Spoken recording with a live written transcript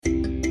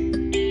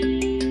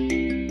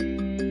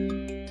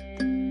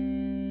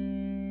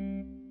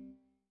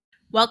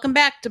Welcome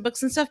back to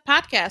Books and Stuff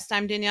Podcast.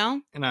 I'm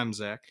Danielle. And I'm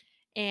Zach.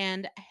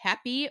 And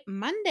happy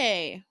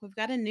Monday. We've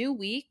got a new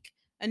week,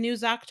 a new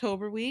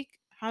Zoctober week.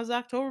 How's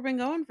October been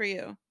going for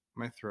you?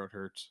 My throat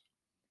hurts.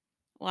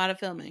 A lot of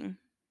filming.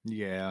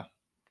 Yeah.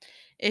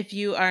 If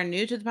you are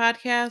new to the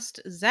podcast,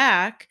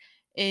 Zach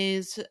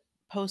is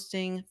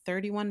posting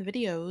 31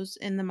 videos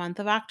in the month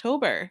of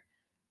October,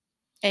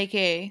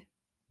 aka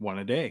one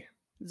a day.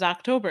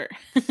 Zoctober.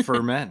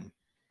 For men.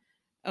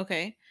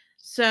 Okay.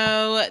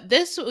 So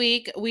this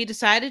week we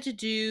decided to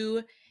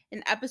do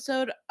an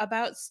episode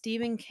about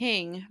Stephen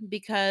King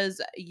because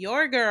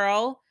your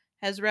girl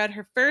has read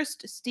her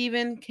first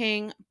Stephen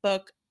King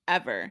book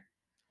ever.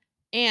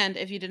 And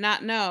if you did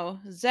not know,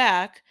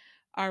 Zach,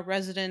 our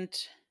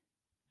resident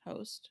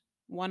host,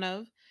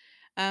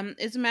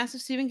 is a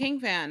massive Stephen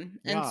King fan.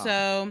 Yeah. And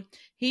so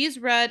he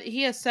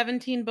has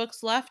 17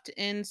 books left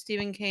in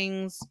Stephen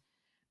King's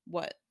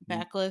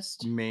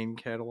backlist? Main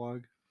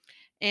catalog.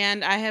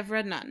 And I have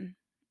read none.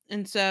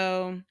 And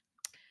so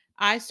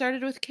I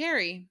started with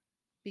Carrie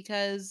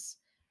because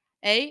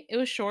A, it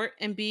was short,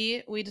 and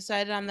B, we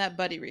decided on that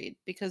buddy read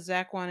because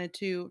Zach wanted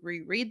to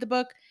reread the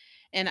book.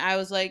 And I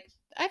was like,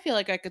 I feel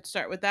like I could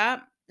start with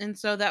that. And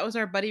so that was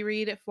our buddy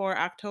read for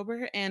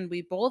October, and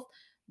we both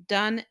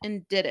done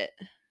and did it.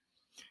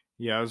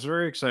 Yeah, it was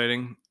very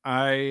exciting.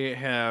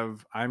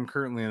 I'm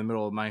currently in the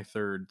middle of my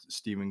third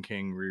Stephen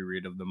King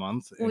reread of the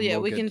month. Well, yeah,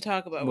 we can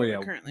talk about what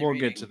we're currently We'll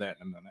reading. get to that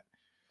in a minute.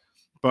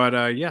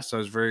 But yes, I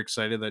was very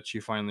excited that she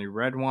finally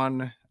read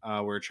one.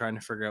 We were trying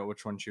to figure out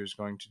which one she was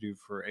going to do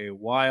for a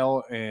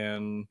while,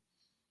 and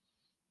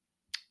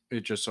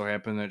it just so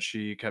happened that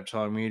she kept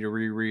telling me to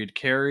reread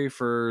Carrie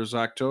for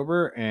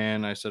October,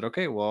 and I said,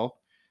 okay, well,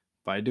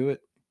 if I do it,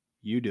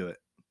 you do it.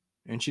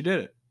 And she did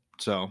it.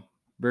 So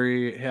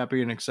very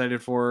happy and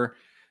excited for her.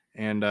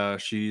 And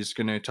she's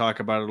going to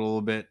talk about it a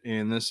little bit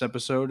in this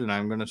episode, and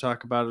I'm going to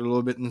talk about it a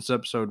little bit in this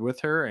episode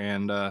with her.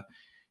 And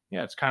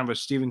yeah, it's kind of a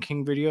Stephen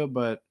King video,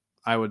 but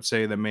I would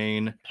say the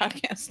main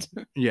podcast.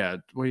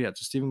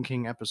 It's a Stephen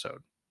King episode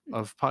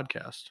of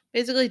podcast.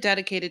 Basically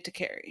dedicated to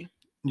Carrie.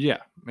 Yeah,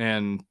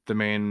 and the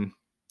main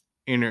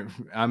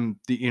I'm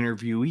the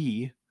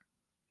interviewee.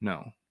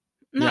 No.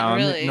 Not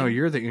really. No,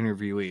 you're the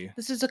interviewee.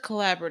 This is a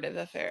collaborative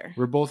affair.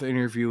 We're both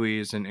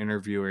interviewees and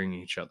interviewing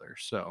each other.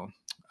 So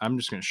I'm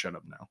just going to shut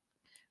up now.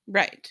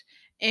 Right.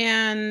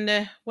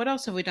 And what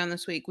else have we done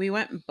this week? We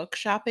went book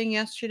shopping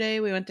yesterday.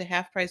 We went to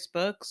Half Price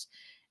Books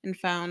and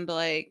found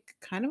like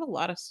kind of a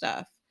lot of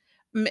stuff.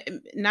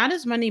 Not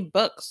as many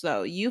books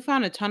though. You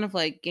found a ton of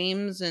like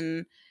games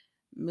and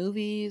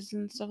movies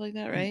and stuff like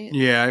that, right?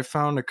 Yeah, I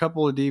found a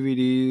couple of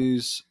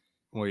DVDs.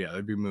 Well, yeah,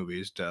 they'd be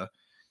movies. Duh. A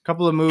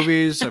couple of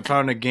movies. I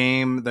found a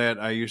game that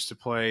I used to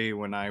play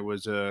when I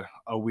was a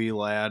wee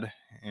lad,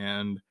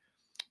 and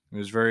it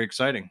was very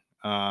exciting.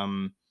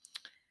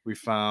 We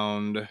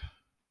found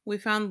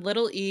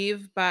Little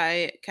Eve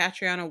by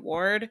Catriona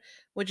Ward,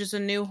 which is a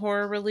new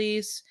horror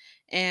release.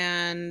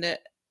 And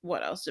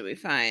what else did we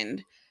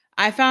find?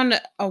 I found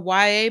a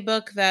YA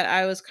book that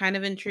I was kind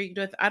of intrigued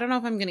with. I don't know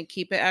if I'm going to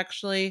keep it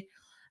actually.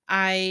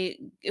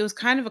 It was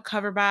kind of a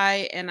cover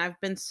buy, and I've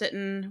been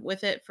sitting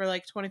with it for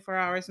like 24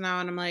 hours now,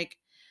 and I'm like,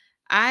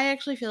 I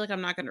actually feel like I'm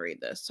not going to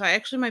read this. So I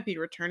actually might be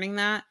returning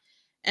that.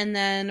 And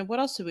then what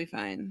else did we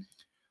find?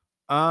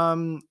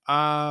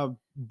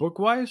 book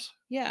wise?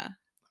 Yeah.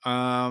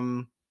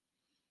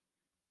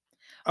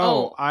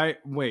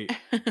 Wait.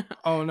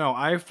 Oh no,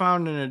 I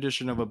found an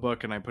edition of a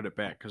book and I put it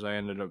back because I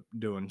ended up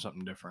doing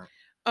something different.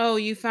 Oh,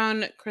 you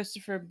found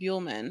Christopher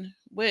Buehlman,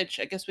 which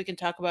I guess we can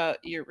talk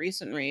about your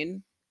recent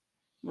read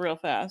real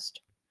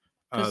fast.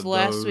 Because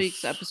last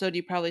week's episode,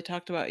 you probably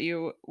talked about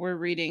you were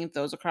reading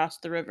Those Across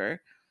the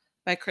River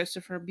by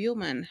Christopher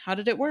Buehlman. How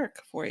did it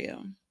work for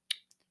you?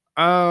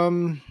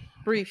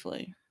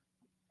 Briefly.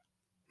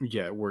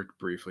 Yeah, it worked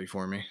briefly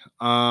for me.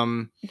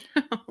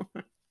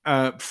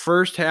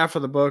 First half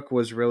of the book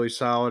was really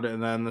solid,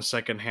 and then the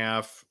second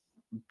half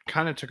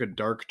kind of took a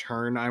dark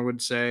turn, I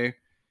would say,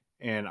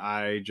 and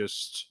I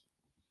just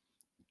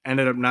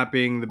ended up not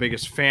being the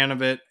biggest fan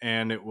of it,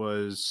 and it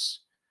was,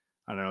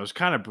 I don't know, it was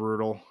kind of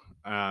brutal.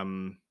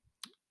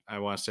 I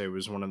want to say it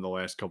was one of the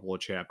last couple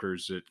of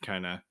chapters that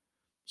kind of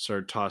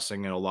started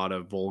tossing in a lot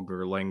of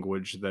vulgar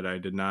language that I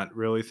did not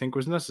really think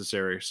was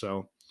necessary.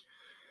 So,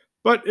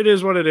 but it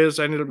is what it is.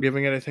 I ended up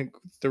giving it, I think,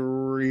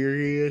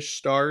 3-ish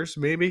stars,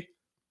 maybe.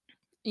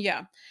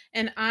 Yeah.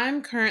 And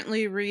I'm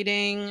currently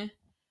reading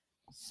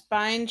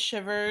Spine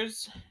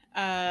Shivers.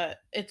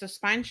 It's a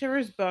Spine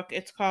Shivers book.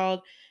 It's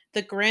called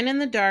The Grin in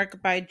the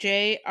Dark by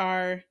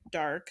J.R.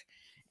 Dark.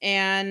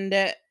 And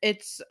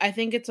I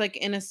think it's like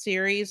in a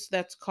series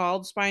that's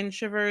called Spine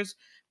Shivers.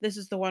 This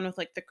is the one with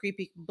like the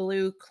creepy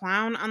blue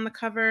clown on the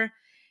cover.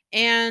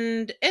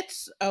 And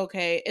it's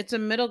okay. It's a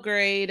middle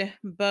grade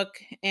book,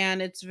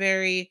 and it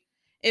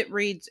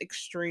reads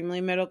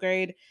extremely middle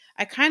grade.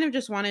 I kind of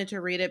just wanted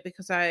to read it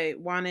because I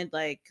wanted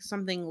like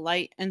something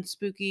light and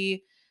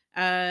spooky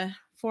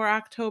for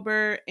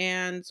October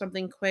and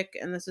something quick,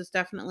 and this is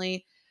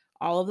definitely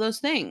all of those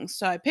things.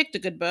 So I picked a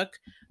good book,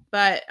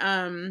 but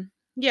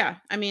Yeah,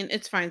 I mean,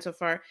 it's fine so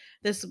far.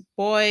 This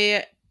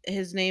boy,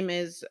 his name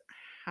is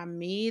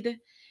Hamid.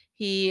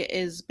 He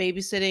is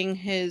babysitting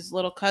his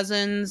little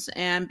cousins,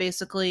 and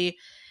basically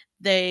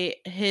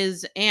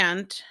his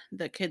aunt,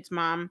 the kid's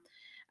mom,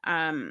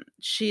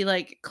 she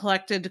like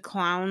collected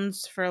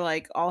clowns for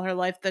like all her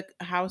life. The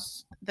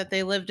house that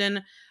they lived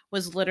in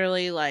was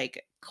literally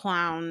like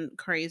clown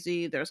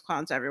crazy. There's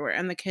clowns everywhere,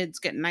 and the kids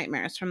get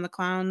nightmares from the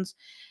clowns.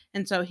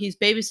 And so he's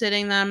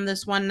babysitting them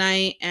this one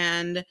night,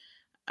 and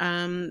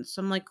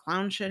some like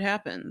clown shit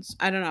happens.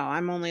 I don't know.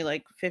 I'm only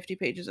like 50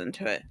 pages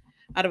into it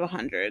out of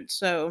 100.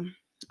 So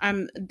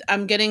I'm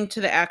I'm getting to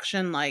the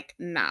action like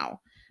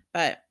now.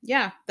 But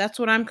yeah, that's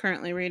what I'm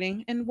currently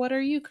reading. And what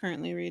are you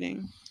currently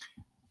reading?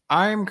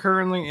 I'm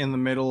currently in the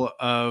middle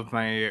of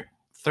my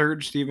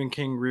third Stephen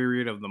King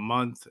reread of the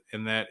month,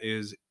 and that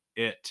is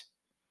It.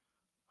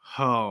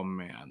 Oh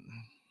man.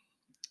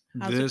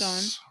 How's it going?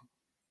 This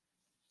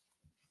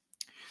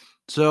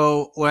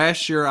So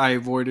last year I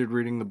avoided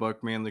reading the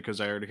book mainly because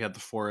I already had the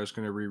four I was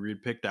going to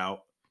reread picked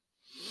out.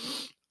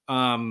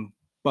 Um,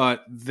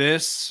 but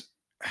this,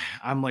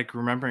 I'm like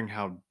remembering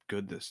how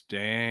good this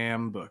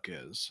damn book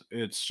is.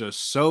 It's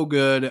just so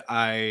good.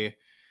 I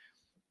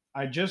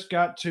just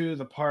got to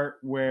the part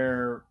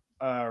where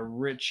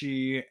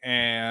Richie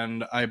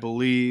and I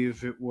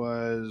believe it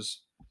was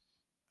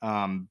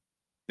um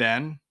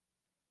Ben.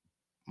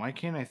 Why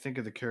can't I think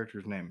of the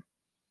character's name?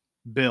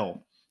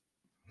 Bill.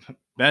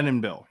 Ben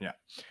and Bill,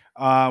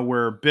 yeah.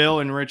 Where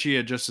Bill and Richie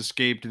had just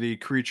escaped the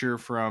creature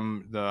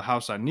from the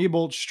house on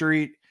Neibolt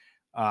Street.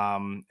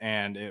 And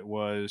it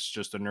was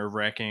just a nerve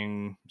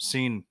wracking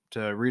scene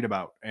to read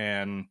about.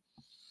 And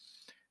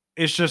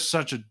it's just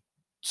such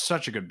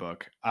a good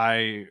book.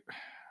 I'm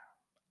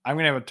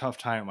gonna have a tough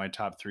time at my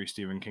top three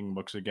Stephen King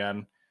books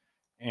again.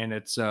 And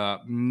it's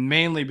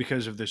mainly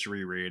because of this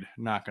reread,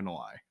 not gonna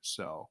lie.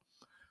 So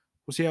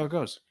we'll see how it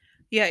goes.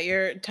 Yeah,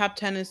 your top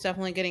 10 is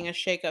definitely getting a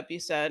shakeup, you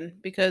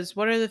said. Because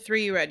what are the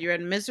three you read? You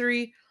read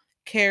Misery,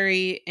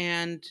 Carrie,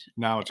 and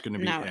Now it's going to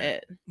be now It,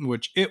 It.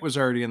 which it was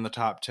already in the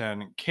top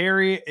 10.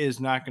 Carrie is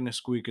not going to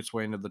squeak its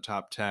way into the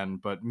top 10,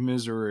 but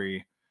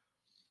Misery,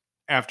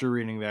 after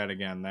reading that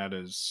again, that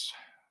has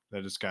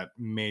got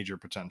major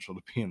potential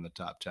to be in the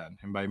top 10.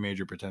 And by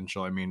major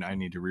potential, I mean I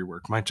need to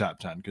rework my top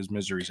 10 because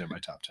Misery's in my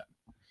top 10.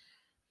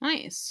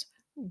 Nice.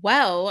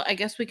 Well, I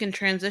guess we can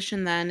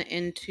transition then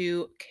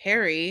into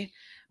Carrie,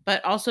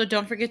 but also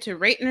don't forget to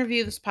rate and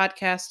review this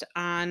podcast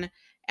on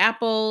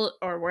Apple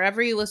or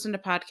wherever you listen to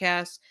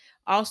podcasts.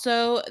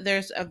 Also,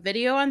 there's a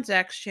video on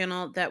Zach's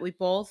channel that we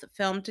both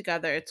filmed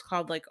together. It's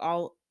called like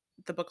all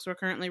the books we're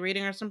currently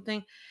reading or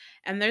something.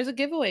 And there's a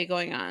giveaway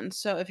going on.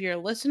 So if you're a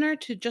listener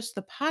to just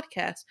the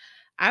podcast,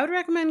 I would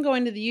recommend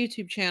going to the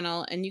YouTube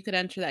channel and you could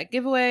enter that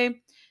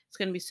giveaway. It's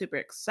going to be super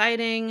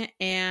exciting,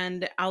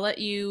 and I'll let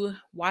you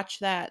watch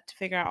that to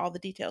figure out all the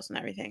details and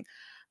everything.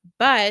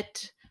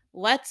 But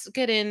let's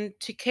get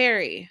into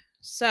Carrie.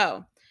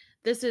 So,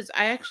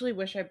 I actually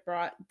wish I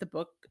brought the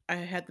book. I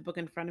had the book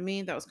in front of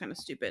me. That was kind of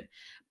stupid.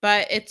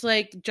 But it's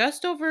like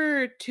just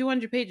over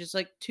 200 pages,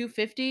 like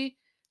 250,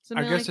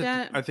 something like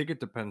that. I think it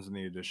depends on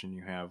the edition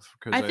you have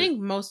because I I think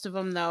most of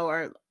them,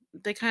 though,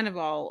 they kind of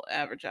all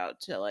average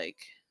out to like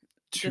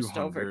just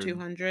over 200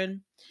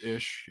 200.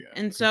 ish, yeah.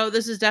 And so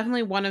this is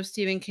definitely one of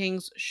Stephen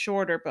King's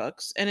shorter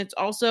books. And it's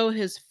also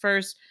his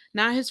first,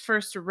 not his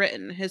first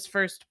written, his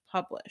first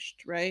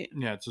published, right?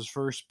 Yeah, it's his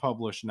first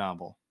published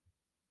novel.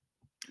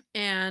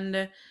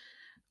 And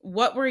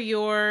what were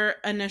your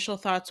initial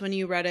thoughts when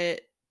you read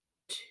it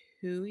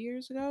 2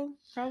 years ago,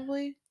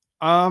 probably?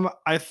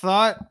 I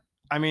thought,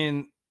 I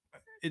mean,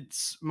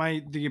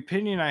 the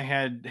opinion I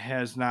had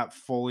has not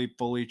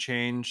fully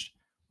changed.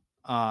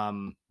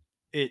 Um,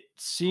 it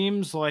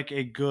seems like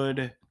a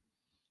good,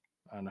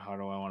 and how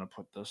do I want to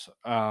put this?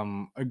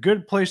 A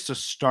good place to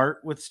start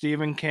with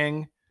Stephen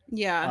King.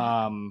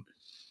 Yeah. Um,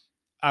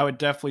 I would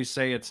definitely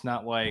say it's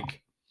not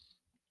like,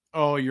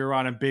 oh, you're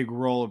on a big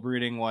roll of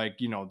reading like,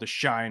 The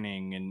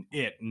Shining and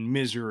It and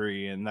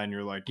Misery, and then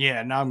you're like,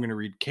 yeah, now I'm going to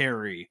read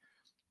Carrie.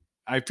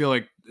 I feel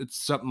like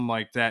it's something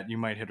like that. You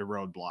might hit a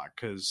roadblock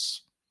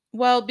because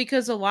Well,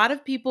 because a lot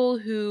of people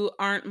who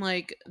aren't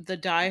like the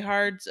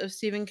diehards of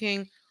Stephen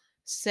King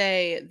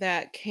say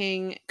that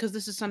King, because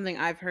this is something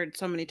I've heard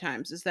so many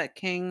times, is that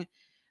King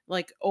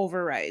like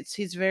overwrites.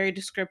 He's very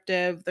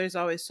descriptive. There's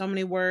always so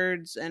many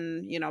words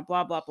and,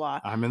 blah, blah,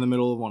 blah. I'm in the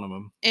middle of one of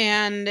them.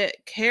 And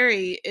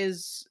Carrie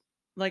is,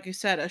 like I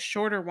said, a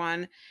shorter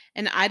one.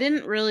 And I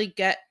didn't really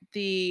get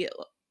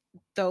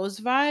those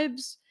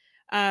vibes.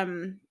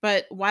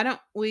 But why don't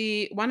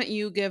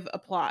you give a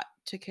plot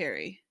to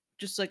Carrie?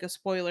 Just like a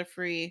spoiler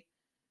free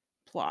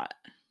plot.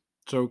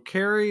 So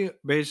sorry.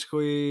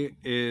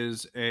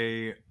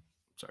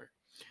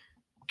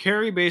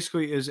 Carrie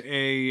basically is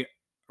a,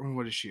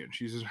 what is she in?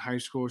 She's in high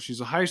school. She's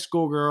a high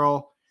school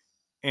girl,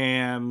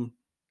 and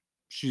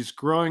she's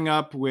growing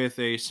up with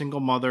a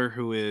single mother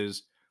who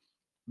is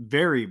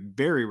very,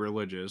 very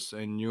religious,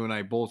 and you and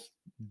I both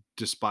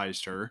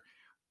despised her.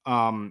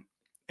 Um,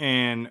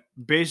 and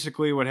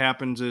basically, what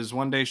happens is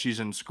one day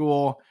she's in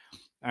school,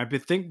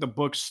 think the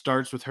book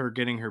starts with her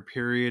getting her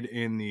period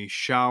in the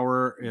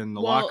shower in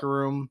the Well, locker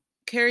room.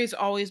 Carrie's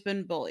always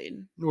been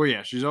bullied, Well,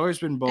 yeah, she's always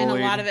been and a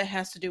bullied. lot of it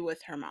has to do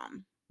with her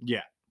mom.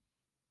 Yeah.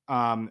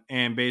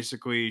 And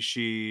basically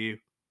she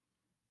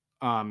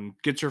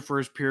gets her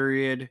first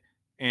period,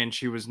 and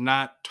she was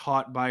not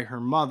taught by her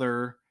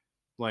mother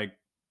like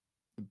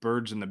the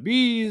birds and the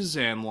bees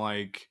and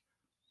like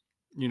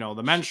the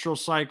She, menstrual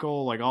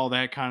cycle, like all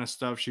that kind of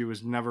stuff. She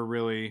was never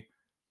really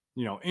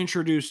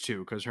introduced to,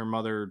 because her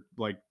mother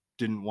like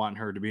didn't want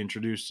her to be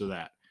introduced to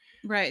that.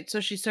 right, so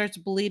she starts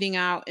bleeding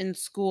out in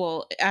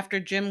school after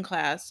gym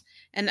class,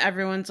 and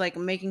everyone's like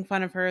making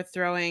fun of her,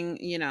 throwing,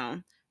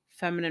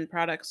 feminine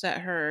products at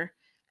her,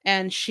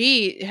 and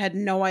she had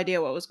no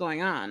idea what was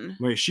going on.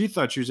 Wait, she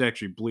thought she was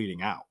actually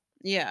bleeding out.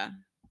 Yeah,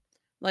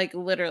 like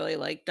literally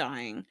like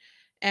dying.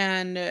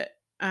 And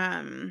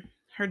um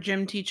her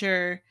gym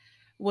teacher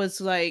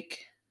was like,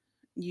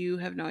 you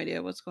have no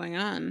idea what's going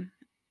on,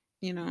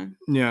 you know.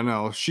 Yeah,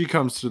 no, she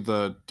comes to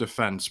the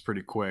defense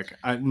pretty quick.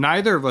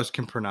 Neither of us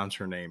can pronounce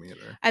her name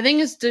either. I think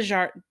it's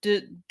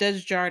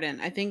Desjardins.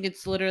 I think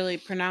it's literally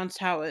pronounced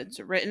how it's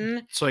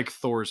written. It's like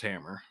Thor's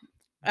hammer.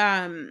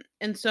 And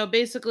so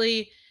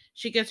basically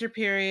she gets her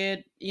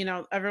period,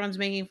 everyone's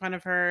making fun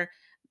of her.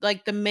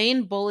 Like the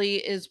main bully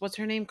is, what's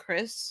her name,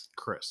 Chris,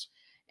 Chris.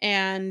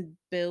 and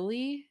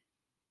Billy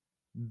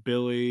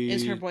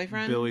is her Billy.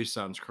 boyfriend. Billy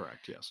sounds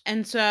correct. Yes.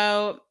 And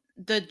so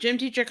the gym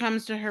teacher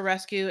comes to her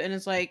rescue and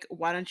is like,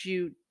 why don't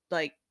you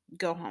like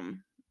go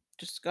home?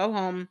 Just go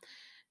home,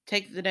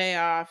 take the day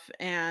off.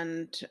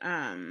 And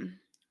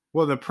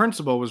Well, the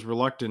principal was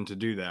reluctant to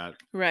do that.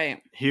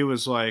 right. He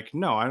was like,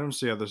 "No, I don't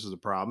see how this is a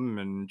problem."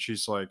 And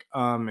she's like,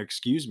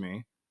 excuse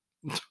me.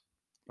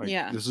 Like,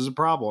 Yeah. this is a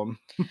problem.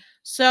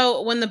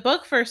 So when the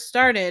book first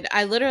started,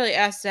 I literally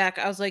asked Zach,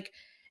 I was like,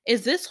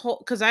 is this whole,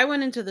 because I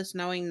went into this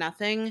knowing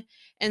nothing.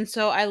 And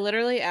so I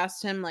literally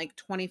asked him like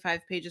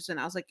 25 pages and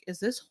I was like, is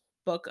this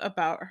book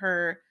about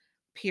her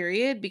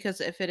period?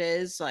 Because if it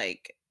is,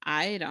 like,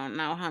 I don't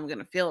know how I'm going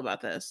to feel about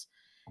this.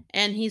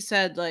 And he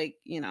said, like,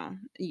 you'll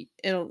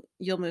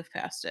move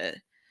past it.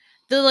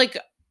 The, like,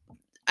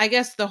 I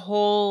guess the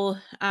whole,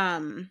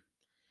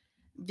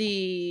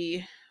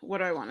 the, what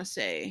do I want to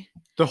say?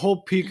 The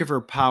whole peak of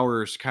her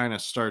powers kind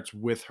of starts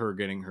with her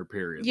getting her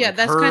period. Yeah, Like,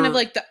 that's kind of her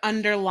like the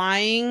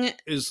underlying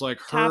is like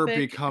her topic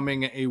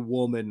becoming a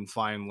woman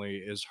finally,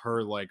 is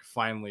her like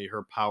finally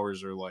her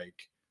powers are like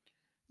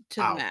to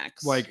the out.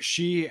 max. Like,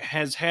 she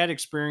has had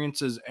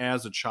experiences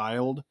as a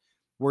child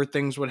where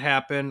things would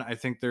happen. I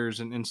think there's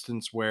an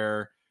instance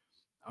where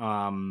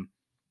um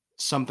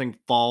something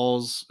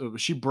falls.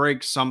 She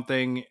breaks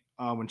something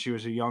when she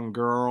was a young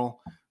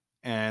girl,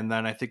 and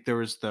then I think there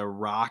was the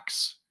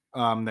rocks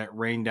that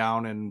rained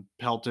down and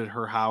pelted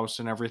her house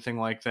and everything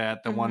like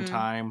that. The one Mhm.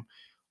 time,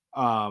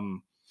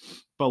 um,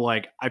 but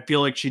like I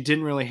feel like she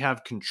didn't really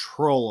have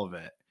control of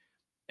it,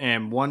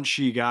 and once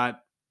she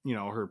got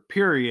her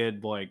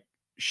period, like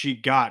she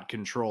got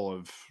control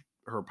of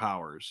her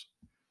powers.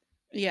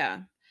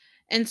 Yeah.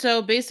 And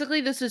so basically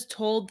this is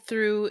told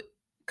through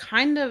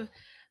kind of,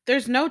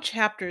 there's no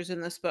chapters in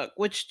this book,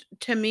 which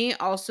to me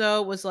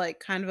also was like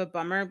kind of a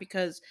bummer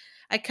because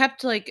I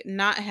kept like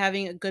not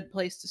having a good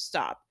place to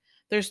stop.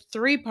 There's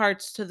 3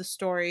 parts to the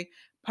story.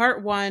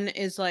 Part 1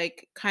 is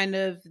like kind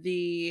of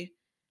the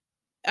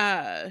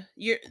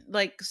you're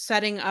like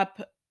setting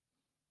up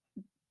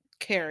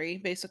Carrie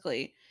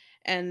basically.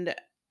 And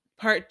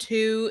part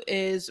 2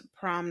 is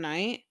prom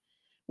night,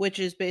 which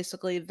is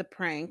basically the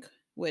prank,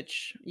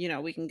 which,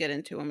 we can get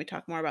into when we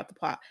talk more about the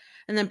plot.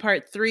 And then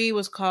part 3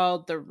 was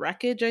called The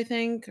Wreckage, I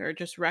think, or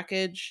just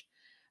Wreckage.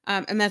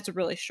 And that's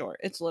really short.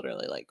 It's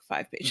literally like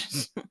 5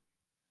 pages.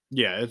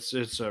 Yeah,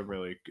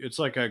 it's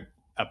like a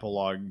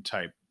epilogue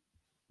type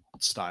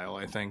style.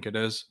 I think it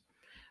is.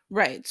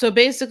 Right. So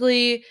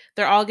basically,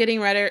 they're all getting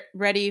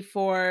ready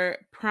for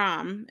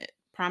prom.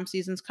 Prom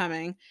season's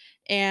coming,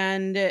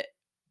 and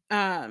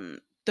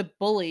the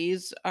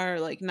bullies are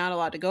like not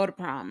allowed to go to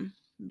prom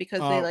because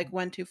they Uh, like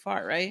went too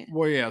far, right?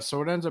 Well, yeah. So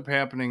what ends up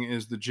happening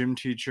is the gym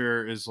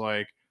teacher is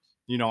like,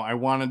 I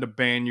wanted to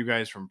ban you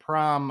guys from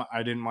prom.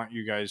 I didn't want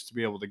you guys to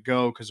be able to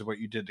go because of what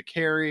you did to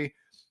Carrie.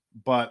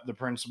 But the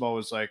principal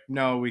was like,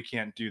 no, we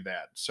can't do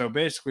that. So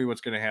basically,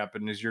 what's going to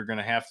happen is you're going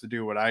to have to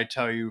do what I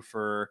tell you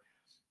for,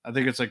 I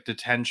think it's like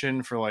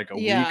detention for like a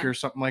week Yeah. or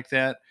something like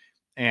that.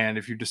 And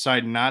if you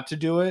decide not to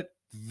do it,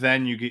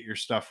 then you get your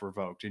stuff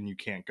revoked and you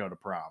can't go to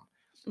prom.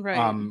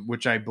 Right.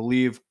 Which I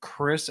believe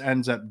Chris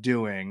ends up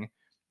doing.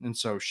 And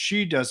so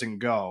she doesn't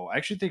go. I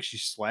actually think she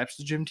slaps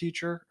the gym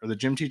teacher, or the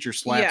gym teacher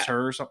slaps Yeah.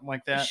 her, or something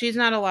like that. She's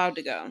not allowed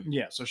to go.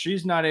 Yeah, so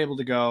she's not able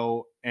to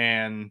go.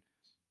 And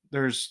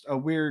there's a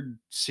weird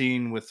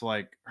scene with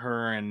like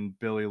her and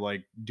Billy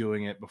like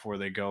doing it before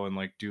they go and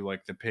like do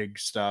like the pig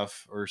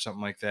stuff or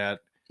something like that.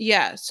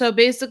 Yeah. So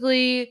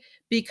basically,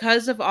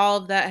 because of all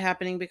of that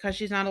happening, because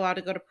she's not allowed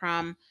to go to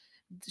prom,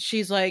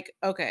 she's like,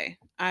 okay,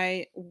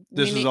 we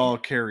This is need, all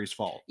Carrie's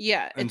fault.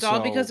 yeah, And it's all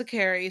because so of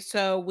Carrie.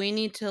 So we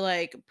need to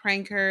like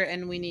prank her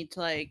and we need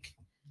to like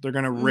they're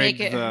gonna make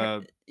rig it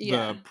her. the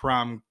Yeah,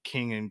 prom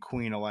king and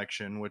queen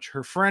election, which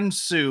her friend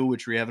Sue,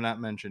 which we have not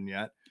mentioned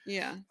yet,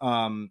 yeah.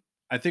 um,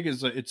 I think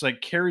it's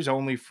like Carrie's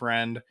only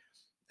friend,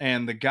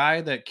 and the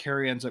guy that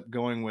Carrie ends up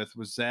going with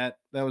Sue's that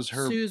was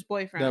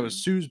boyfriend.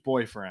 Sue's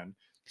boyfriend.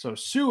 So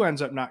Sue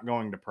ends up not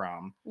going to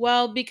prom.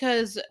 Well,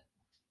 because I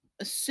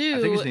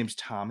think his Sue, name's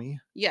Tommy,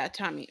 yeah,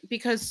 Tommy,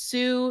 because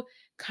Sue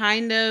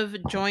kind of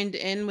joined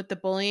in with the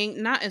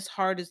bullying, not as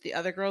hard as the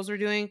other girls were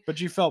doing. but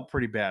she felt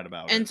pretty bad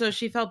about it And so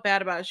she felt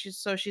bad about it.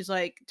 She's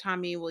like,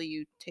 Tommy, will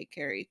you take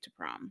Carrie to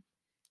prom?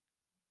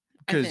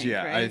 I because think,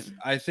 yeah, right?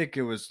 I think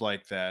it was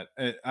like that.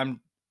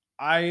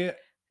 I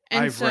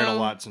And I've read a so,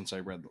 lot since I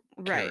read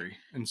right. Carrie,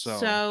 and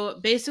So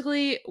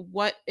basically,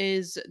 what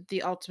is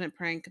the ultimate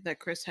prank that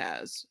Chris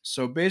has?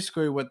 so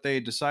basically what they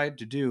decide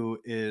to do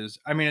is,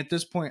 I mean, at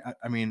this point,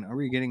 I mean, are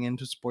we getting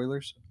into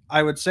spoilers?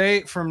 I would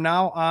say from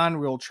now on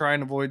we'll try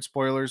and avoid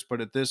spoilers,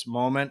 but at this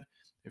moment,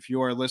 if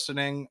you are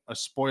listening, a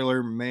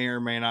spoiler may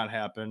or may not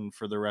happen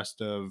for the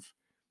rest of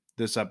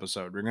this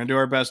episode. We're going to do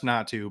our best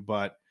not to,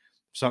 but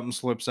if something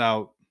slips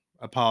out,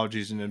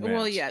 apologies in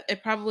Well, advance. yeah,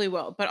 it probably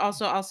will. But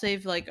also, I'll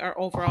save like our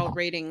overall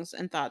ratings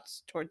and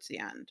thoughts towards the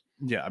end.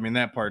 Yeah, I mean,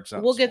 that part's not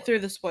a We'll get through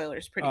spoiler. the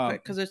spoilers pretty quick um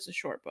because it's a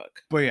short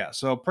book. but yeah,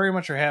 so pretty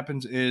much what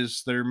happens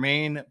is their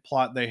main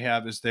plot they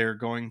have is they're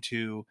going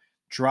to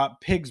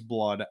drop pig's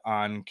blood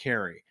on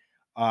Carrie.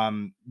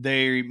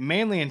 They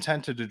mainly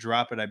intended to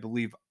drop it, I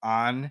believe,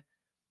 on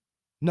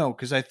no,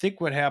 because I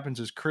think what happens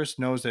is Chris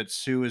knows that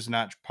Sue is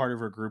not part of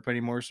her group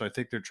anymore, so I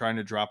think they're trying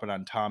to drop it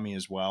on Tommy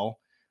as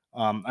well.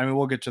 I mean,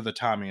 we'll get to the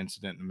Tommy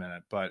incident in a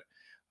minute, but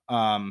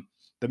um,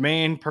 the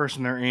main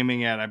person they're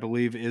aiming at, I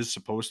believe, is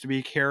supposed to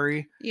be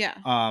Carrie. Yeah,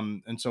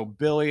 And so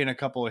Billy and a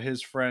couple of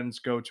his friends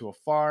go to a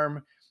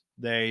farm.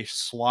 They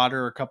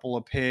slaughter a couple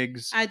of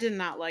pigs. I did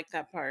not like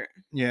that part.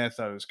 Yeah, I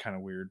thought it was kind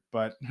of weird,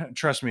 but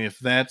trust me, if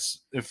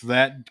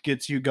that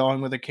gets you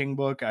going with a King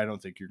book, I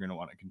don't think you're going to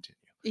want to continue.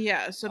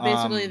 Yeah, so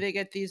basically Um, they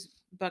get these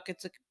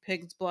buckets of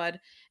pig's blood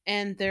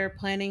and they're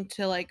planning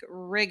to like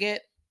rig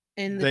it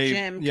in the they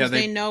gym yeah because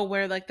they they know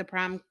where like the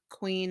prom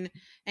queen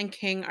and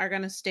king are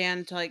going to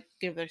stand to like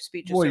give their Well,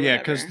 speeches or yeah,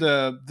 because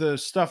whatever. the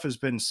stuff has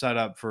been set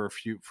up for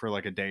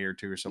like a day or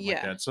two or something like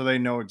Yeah. that, so they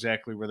know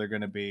exactly where they're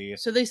going to be.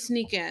 So they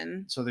sneak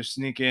in. So they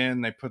sneak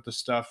in, they put the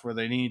stuff where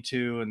they need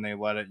to, and they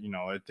let it.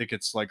 I think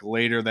it's like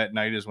later that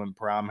night is when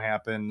prom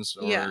happens,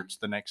 or Yeah. it's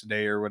the next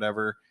day or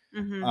whatever.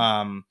 Mhm.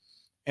 Um,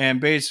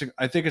 and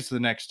I think it's the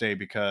next day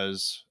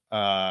because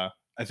I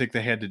think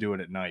they had to do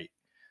it at night.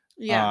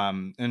 Yeah.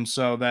 And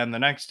so then the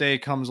next day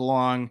comes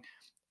along,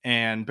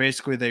 and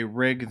basically they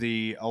rig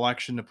the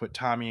election to put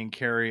Tommy and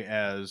Carrie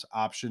as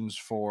options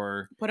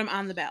for, Put them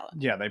on the ballot.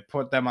 yeah, they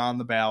put them on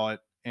the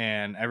ballot,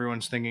 and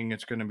everyone's thinking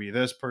it's going to be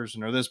this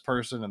person or this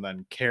person, and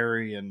then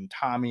Carrie and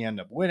Tommy end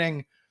up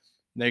winning.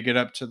 They get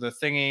up to the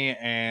thingy,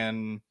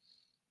 and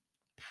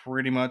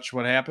pretty much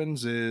what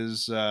happens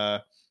is,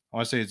 I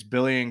want to say it's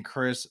Billy and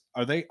Chris.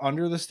 Are they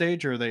under the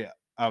stage or are they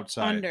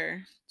outside?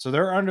 Under. So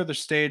they're under the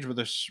stage with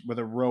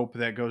a rope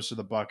that goes to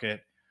the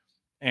bucket,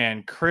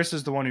 and Chris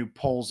is the one who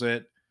pulls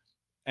it,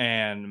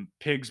 and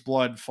pig's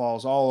blood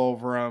falls all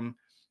over him.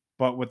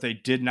 But what they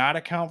did not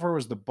account for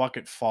was the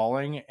bucket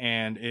falling,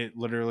 and it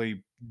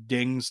literally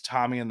dings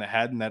Tommy in the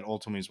head, and that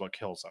ultimately is what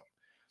kills him.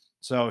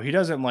 So he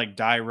doesn't like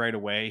die right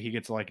away. He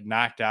gets like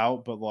knocked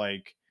out, but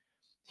like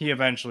he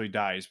eventually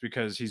dies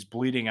because he's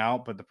bleeding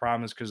out. But the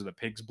problem is because of the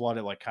pig's blood,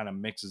 it like kind of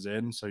mixes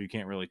in, so you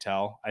can't really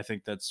tell. I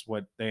think that's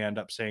what they end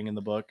up saying in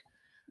the book.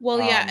 Well,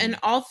 yeah, and Um,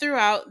 all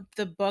throughout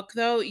the book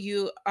though,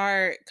 you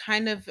are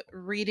kind of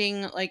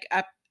reading like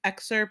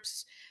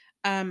excerpts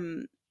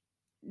um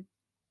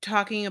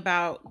talking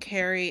about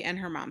Carrie and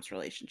her mom's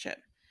relationship,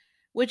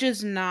 which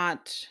is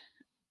not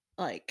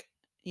like,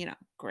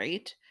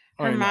 great.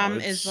 Her I know mom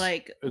is it's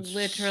like it's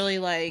literally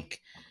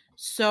like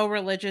so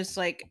religious,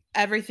 like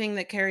everything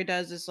that Carrie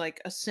does is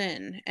like a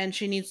sin and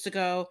she needs to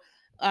go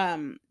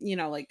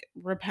like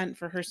repent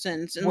for her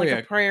sins in well, like a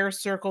yeah, prayer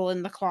circle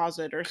in the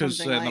closet or because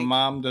something the like.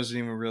 mom doesn't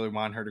even really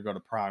want her to go to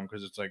prom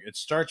because it's like it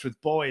starts with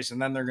boys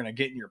and then they're gonna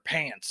get in your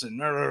pants and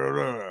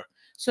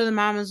So the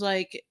mom is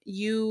like,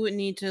 you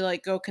need to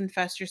like go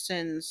confess your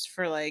sins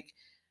for like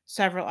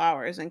several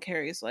hours and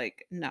Carrie's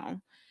like,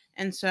 no.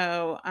 And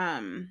so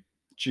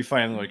she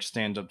finally like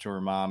stands up to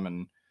her mom,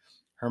 and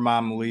her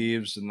mom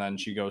leaves, and then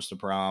she goes to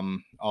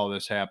prom. All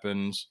this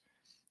happens,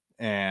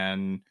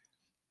 and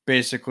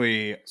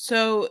basically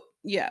so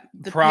yeah,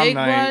 the prom pig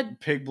blood, night,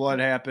 pig blood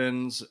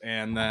happens,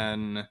 and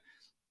then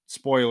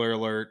spoiler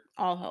alert.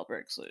 all hell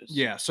breaks loose.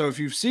 Yeah, so if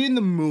you've seen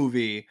the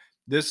movie,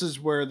 this is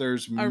where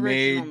there's Original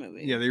made,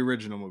 yeah, movie. the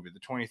original movie, the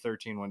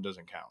 2013 one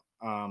doesn't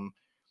count.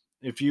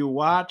 If you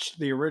watch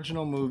the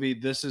original movie,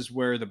 this is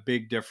where the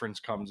big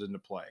difference comes into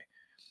play.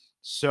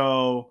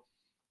 So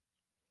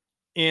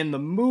in the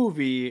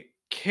movie,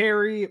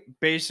 Carrie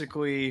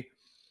basically,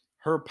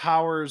 her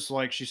powers,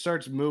 like she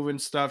starts moving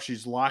stuff,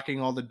 she's locking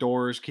all the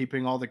doors,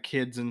 keeping all the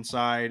kids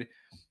inside,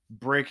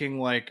 breaking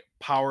like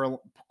power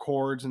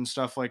cords and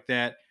stuff like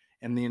that,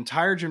 and the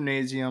entire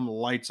gymnasium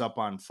lights up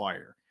on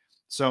fire.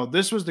 So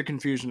this was the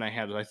confusion I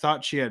had. I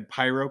thought she had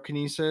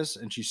pyrokinesis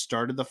and she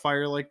started the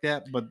fire like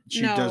that, but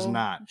she does No,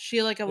 not.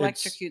 she like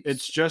It's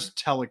electrocutes. just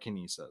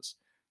telekinesis.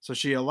 So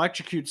she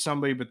electrocutes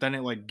somebody, but then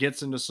it like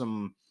gets into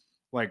some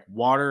like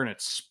water and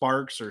it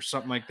sparks or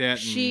something like that.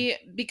 And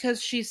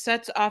Because she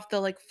sets off the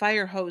like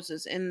fire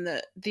hoses in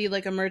the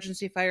like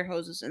emergency fire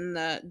hoses in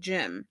the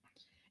gym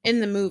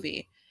in the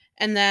movie.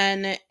 And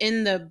then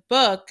in the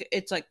book,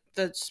 it's like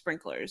the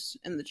sprinklers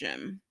in the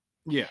gym.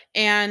 yeah,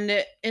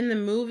 And in the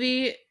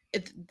movie,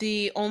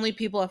 the only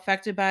people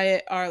affected by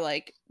it are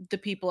like the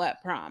people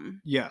at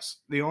prom. yes,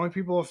 the only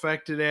people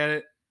affected at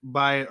it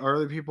by it are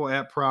the people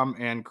at prom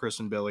and Chris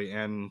and Billy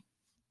and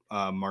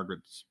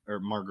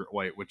Margaret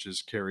White, which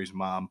is Carrie's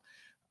mom.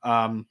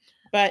 Um,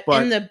 But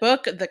in but the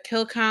book, the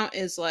kill count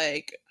is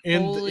like,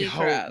 in the holy oh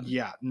crap.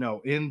 yeah,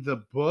 no, in the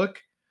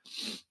book,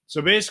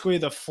 so basically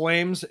the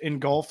flames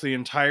engulf the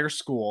entire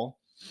school.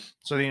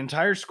 So the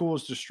entire school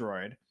is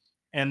destroyed.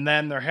 And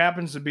then there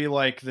happens to be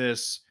like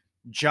this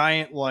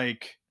giant,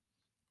 like,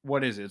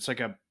 what is it? It's like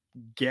a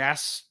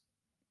gas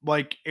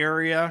like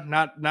area,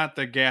 not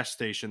the gas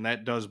station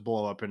that does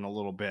blow up in a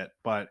little bit,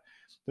 but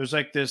there's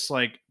like this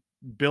like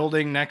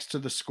building next to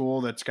the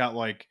school that's got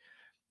like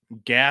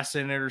gas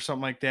in it or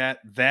something like that.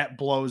 That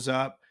blows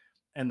up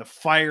and the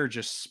fire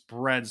just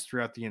spreads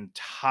throughout the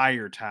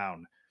entire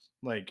town.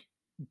 Like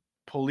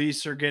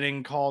police are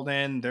getting called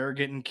in, they're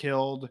getting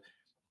killed,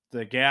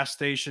 the gas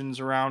stations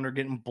around are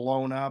getting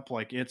blown up.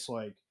 Like it's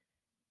like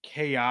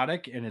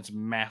chaotic and it's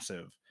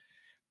massive.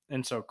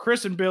 And so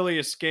Chris and Billy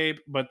escape,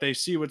 but they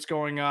see what's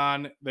going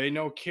on. They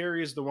know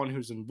Carrie is the one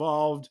who's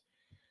involved.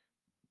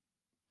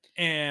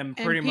 And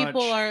And pretty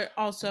people much, are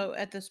also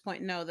at this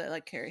point know that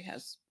like Carrie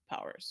has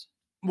powers.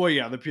 well,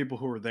 yeah, the people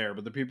who were there,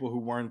 but the people who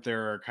weren't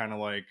there are kind of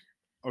like,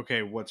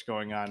 okay, what's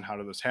going on? How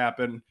did this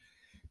happen?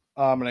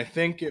 And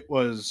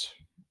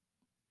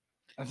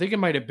I think it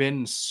might have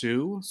been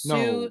Sue.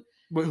 No, Sue,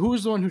 but who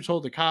was the one who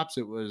told the cops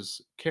it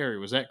was Carrie?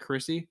 Was that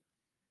Chrissy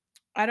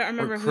I don't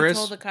or remember who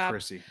told Chris? the cops,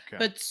 Chrissy. Okay.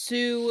 but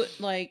Sue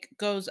like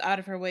goes out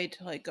of her way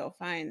to like go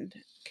find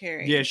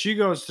Yeah, Carrie. she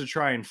goes to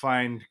try and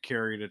find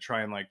Carrie to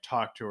try and like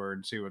talk to her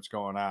and see what's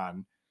going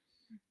on.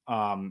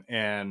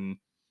 And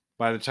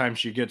by the time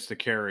she gets to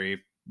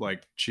Carrie,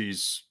 like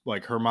she's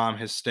like her mom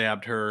has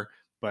stabbed her,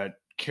 but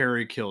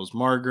Carrie kills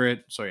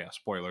Margaret. So yeah,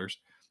 spoilers.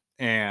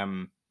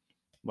 And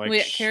Well, like,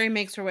 yeah, Carrie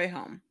makes her way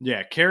home.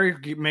 yeah, Carrie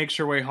makes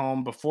her way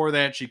home. Before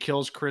that, she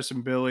kills Chris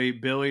and Billy.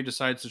 Billy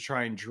decides to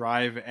try and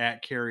drive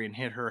at Carrie and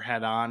hit her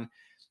head on.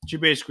 She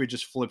basically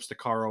just flips the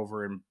car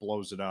over and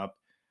blows it up.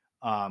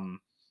 Um,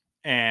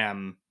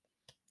 and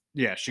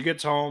yeah, she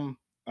gets home.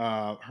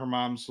 Her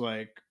mom's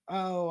like,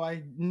 "Oh,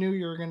 I knew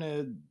you were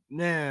gonna,"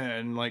 nah,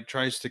 and like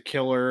tries to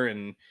kill her,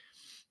 and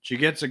she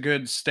gets a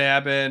good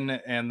stab in,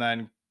 and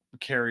then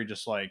Carrie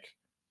just like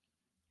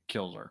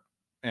kills her,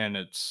 and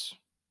it's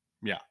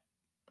yeah,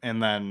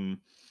 and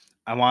then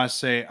I want to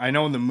say I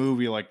know in the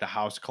movie like the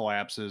house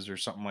collapses or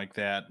something like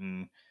that,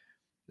 and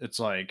it's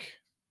like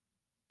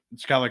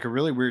it's got like a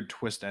really weird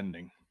twist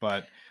ending,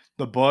 but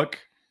the book,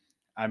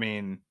 I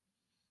mean,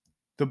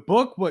 the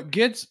book, what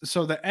gets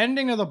so the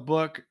ending of the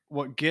book,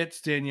 what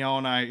gets Danielle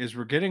and I is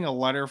we're getting a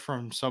letter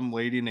from some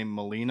lady named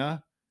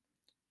Malia.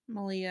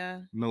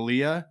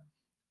 Malia,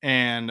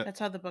 and That's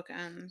how the book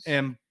ends.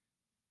 and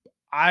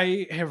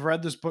I have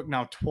read this book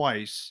now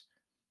twice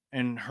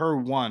and her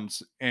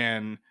once,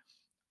 and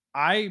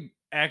I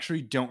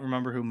actually don't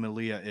remember who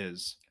Malia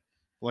is.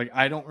 Like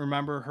I don't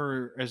remember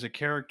her as a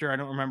character. I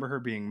don't remember her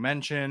being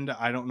mentioned.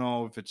 I don't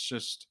know if it's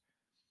just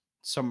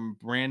some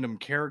random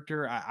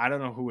character. I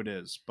don't know who it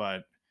is,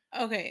 but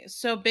Okay,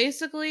 so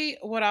basically,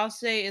 what I'll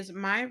say is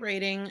my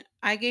rating,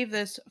 I gave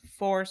this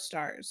 4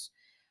 stars.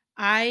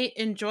 I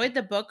enjoyed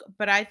the book,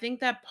 but I think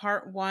that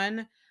part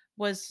one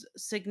was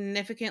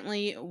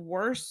significantly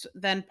worse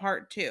than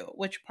part two,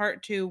 which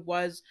part two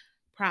was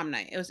prom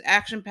night. It was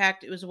action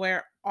packed. It was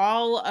where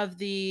all of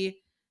the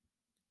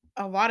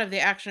a lot of the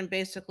action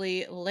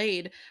basically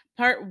laid.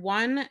 Part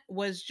one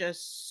was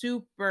just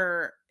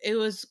super, it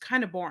was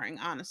kind of boring,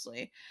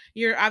 honestly.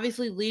 You're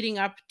obviously leading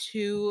up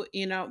to,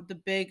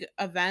 the big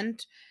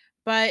event,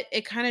 but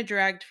it kind of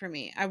dragged for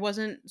me. I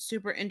wasn't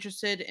super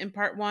interested in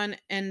part one,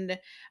 and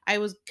I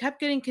was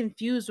kept getting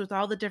confused with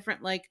all the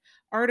different like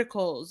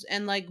articles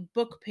and like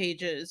book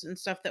pages and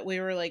stuff that we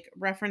were like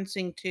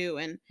referencing to.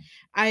 And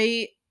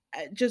I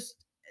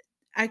just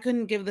I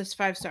couldn't give this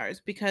 5 stars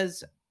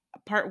because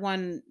part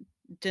one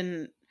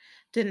didn't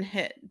didn't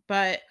hit.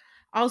 But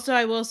also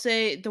I will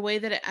say the way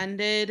that it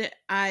ended,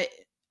 I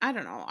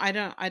don't know. I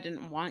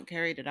didn't want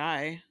Carrie to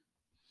die.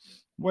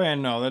 well,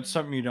 no, that's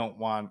something you don't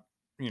want.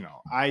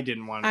 I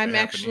didn't want it to I'm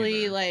happen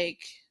actually either.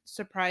 like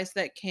surprised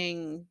that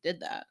King did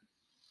that.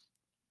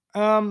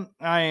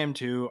 I am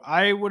too.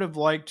 I would have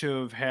liked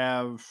to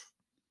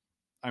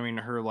I mean,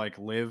 her like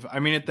live. I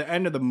mean, at the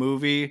end of the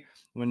movie,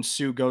 when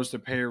Sue goes to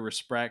pay her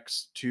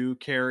respects to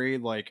Carrie,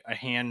 like a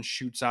hand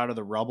shoots out of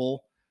the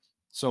rubble.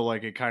 So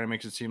like it kind of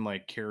makes it seem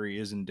like Carrie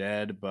isn't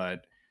dead,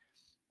 but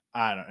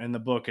I don't. In the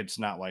book, it's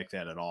not like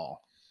that at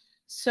all.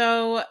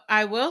 So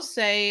I will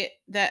say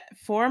that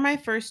for my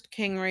first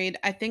King read,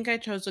 I think I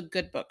chose a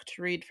good book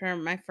to read for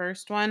my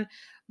first one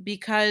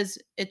because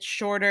it's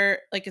shorter.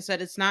 Like I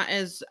said, it's not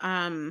as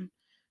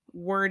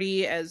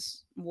wordy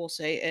as we'll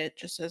say it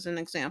just as an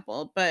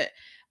example, but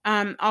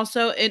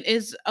also it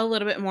is a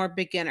little bit more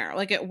beginner.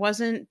 Like it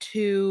wasn't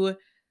too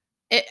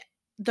it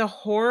the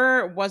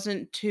horror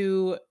wasn't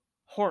too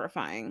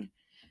horrifying.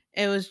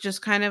 It was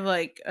just kind of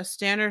like a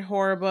standard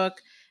horror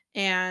book.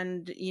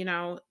 And,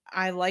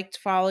 I liked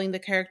following the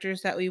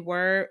characters that we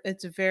were.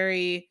 It's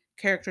very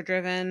character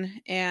driven.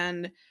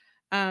 And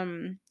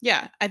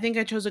yeah, I think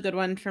I chose a good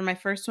one for my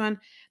first one.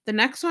 The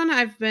next one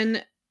I've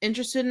been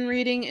interested in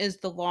reading is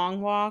The Long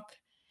Walk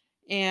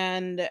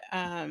and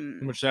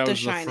Which The that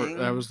Shining.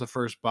 was the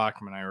first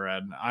Bachman I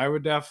read. I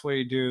would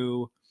definitely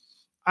do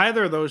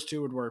either of those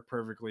two would work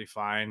perfectly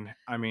fine.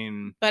 I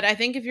mean, But I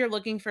think if you're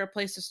looking for a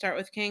place to start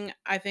with King,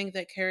 I think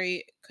that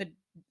Carrie could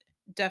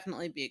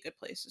definitely be a good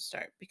place to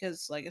start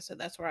because, like I said,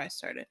 that's where I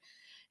started.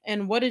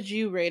 And what did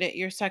you rate it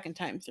your second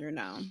time through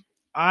now?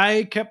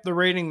 I kept the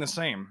rating the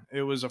same.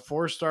 It was a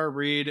 4-star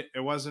read.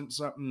 It wasn't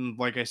something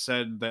like I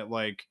said that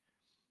like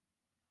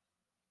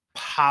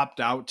popped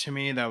out to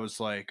me that was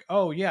like,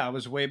 "Oh yeah, it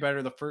was way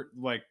better the first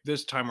like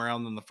this time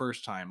around than the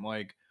first time."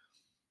 Like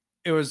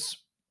it was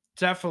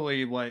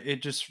definitely like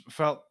it just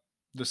felt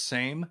the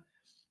same.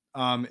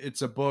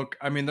 It's a book.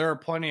 I mean, there are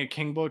plenty of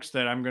King books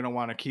that I'm going to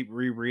want to keep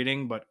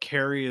rereading, but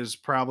Carrie is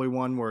probably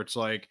one where it's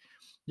like,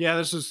 yeah,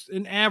 this is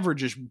an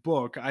average-ish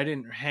book. I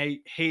didn't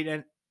hate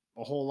it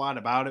a whole lot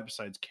about it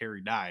besides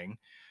Carrie dying.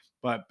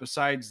 But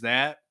besides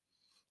that,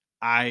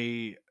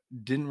 I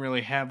didn't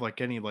really have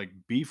like any like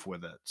beef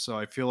with it. So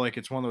I feel like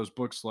it's one of those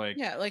books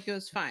Yeah, like it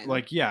was fine.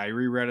 like yeah, I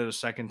reread it a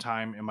second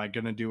time. Am I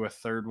gonna do a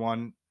third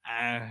one?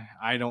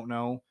 I don't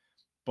know.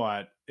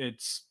 But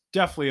it's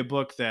definitely a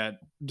book that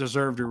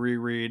deserved a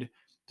reread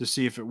to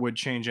see if it would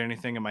change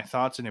anything. And my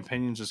thoughts and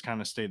opinions just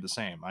kind of stayed the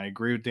same. I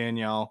agree with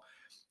Danielle.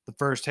 The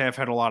first half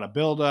had a lot of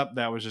buildup.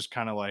 That was just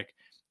kind of like,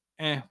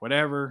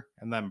 whatever.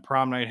 And then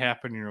prom night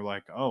happened, and you're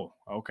like, oh,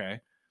 okay.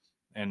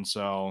 And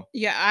so,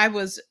 Yeah,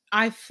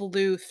 I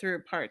flew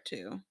through part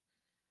 2,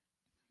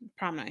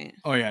 prom night.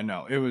 oh yeah,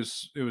 no, it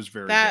was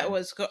very good. That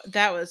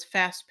was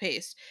fast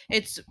paced.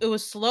 It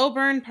was slow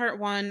burn part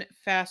 1,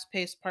 fast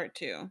paced part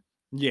 2.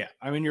 Yeah,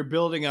 I mean, you're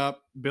building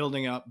up,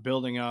 building up,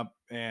 building up,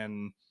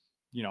 and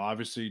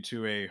obviously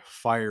to a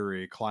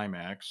fiery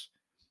climax.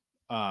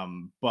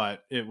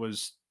 But it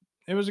was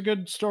a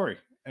good story.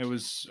 It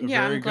was a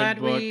Yeah, very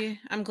good book.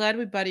 I'm glad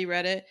we buddy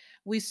read it.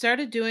 We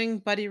started doing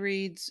buddy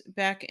reads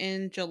back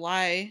in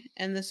July,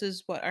 and this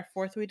is what our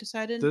fourth we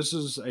decided? This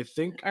is, I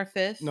think, Our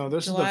fifth? no,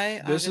 this is July,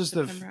 this August, is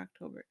the September,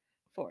 October.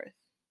 Fourth.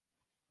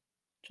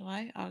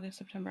 July, August,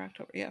 September,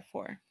 October. Yeah,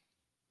 4.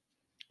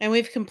 And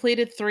we've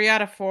completed 3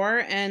 out of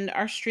 4, and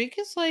our streak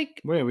is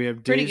like wait. We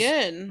have pretty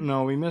days. good.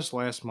 No, we missed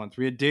last month.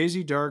 We had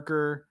Daisy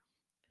Darker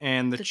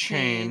and the The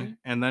Chain, chain.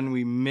 and then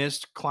we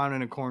missed Clown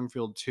in a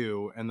Cornfield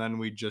 2, and then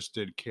we just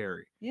did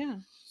Carrie. Yeah.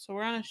 So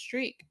we're on a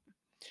streak.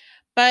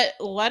 But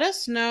let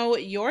us know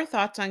your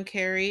thoughts on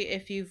Carrie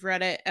if you've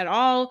read it at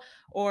all,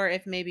 or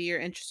if maybe you're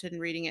interested in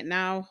reading it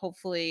now.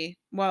 Hopefully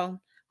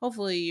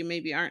you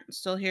maybe aren't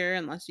still here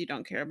unless you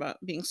don't care about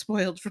being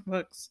spoiled for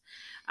books.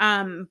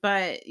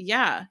 But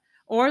yeah,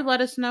 or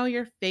let us know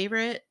your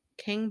favorite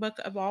King book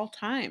of all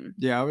time.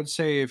 Yeah, I would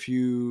say if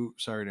you,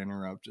 sorry to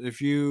interrupt,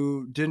 if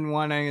you didn't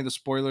want any of the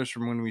spoilers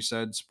from when we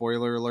said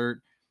spoiler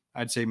alert,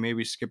 I'd say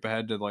maybe skip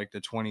ahead to like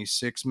the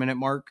 26-minute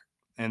mark.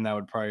 And that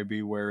would probably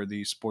be where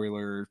the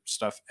spoiler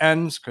stuff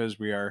ends because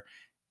we are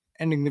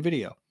ending the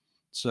video.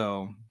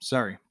 So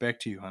sorry, back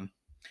to you, hon.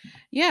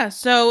 Yeah,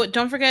 so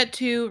don't forget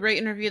to rate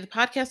and review the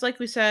podcast, like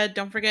we said.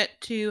 Don't forget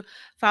to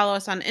follow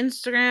us on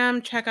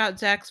Instagram. Check out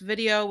Zach's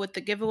video with the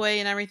giveaway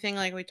and everything,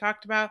 like we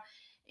talked about.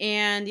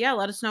 And yeah,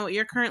 let us know what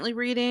you're currently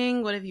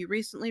reading. What have you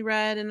recently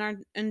read and are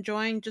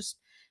enjoying? Just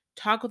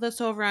talk with us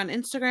over on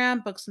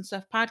Instagram, Books and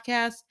Stuff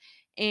Podcast.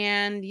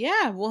 And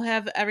yeah, we'll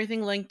have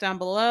everything linked down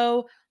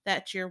below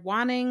that you're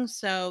wanting.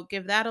 So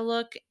give that a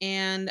look.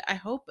 And I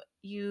hope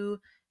you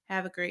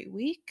have a great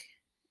week.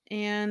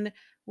 And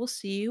we'll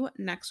see you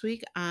next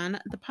week on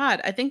the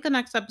pod. I think the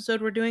next episode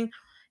we're doing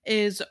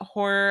is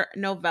horror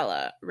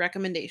novella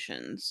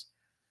recommendations.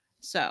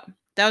 So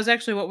that was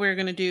actually what we were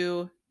gonna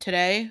do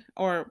today,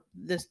 or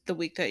the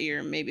week that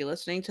you're maybe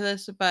listening to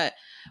this. But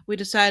we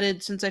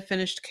decided since I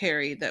finished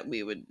Carrie that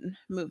we would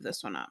move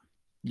this one up.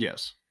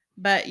 Yes.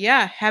 But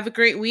yeah, have a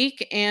great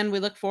week, and we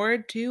look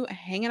forward to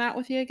hanging out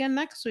with you again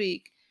next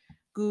week.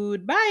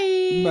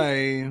 Goodbye.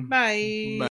 Bye. Bye. Bye.